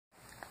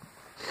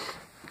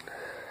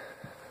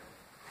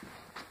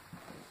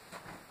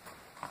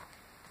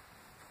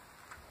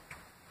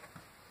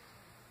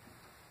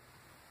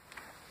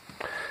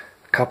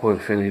couple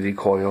infinity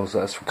coils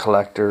as for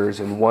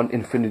collectors and one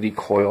infinity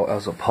coil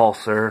as a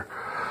pulsar.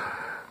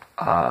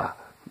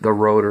 The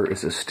rotor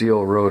is a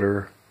steel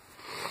rotor.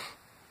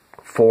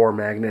 4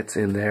 magnets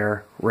in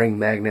there, ring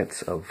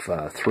magnets of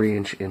 3"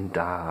 in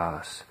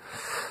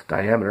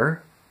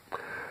diameter.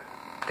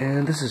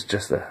 And this is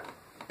just a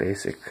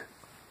basic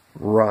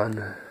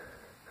run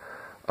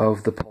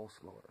of the pulse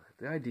motor.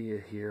 The idea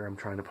here I'm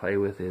trying to play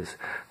with is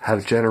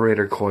have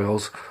generator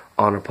coils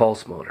on a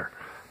pulse motor.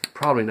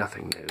 Probably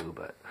nothing new,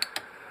 but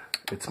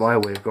it's my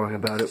way of going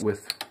about it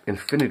with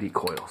infinity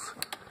coils.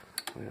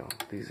 You know,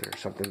 these are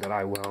something that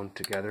I wound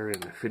together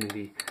in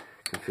infinity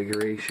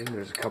configuration.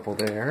 There's a couple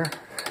there.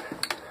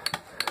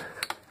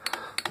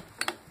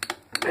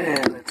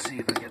 And let's see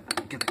if I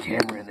get the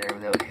camera in there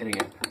without hitting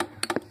it.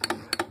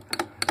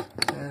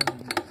 And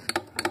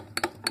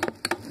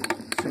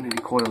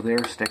infinity coil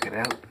there sticking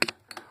out.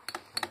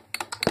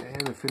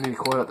 And infinity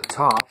coil at the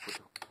top with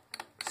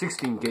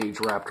 16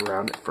 gauge wrapped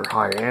around it for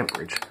higher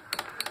amperage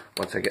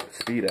once I get the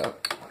speed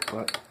up.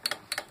 But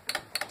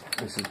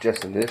this is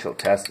just an initial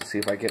test to see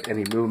if I get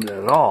any movement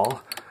at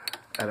all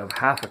out of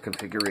half a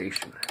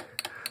configuration.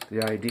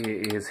 The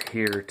idea is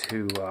here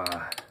to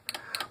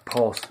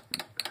pulse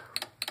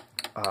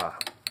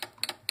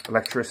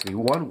electricity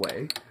one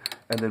way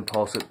and then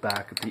pulse it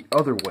back the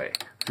other way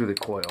through the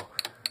coil,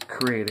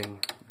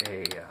 creating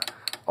a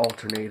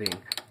alternating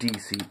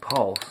DC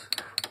pulse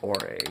or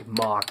a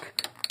Mach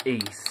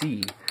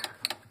AC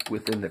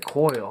within the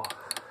coil.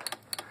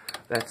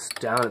 That's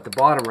down at the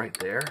bottom right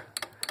there.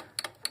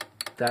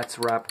 That's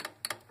wrapped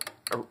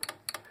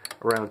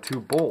around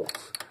 2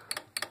 bolts,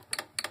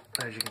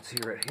 as you can see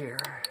right here.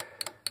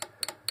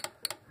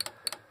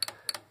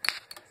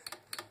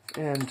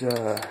 And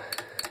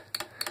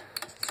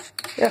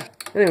yeah,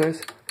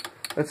 anyways,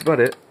 that's about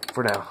it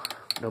for now.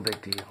 No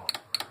big deal.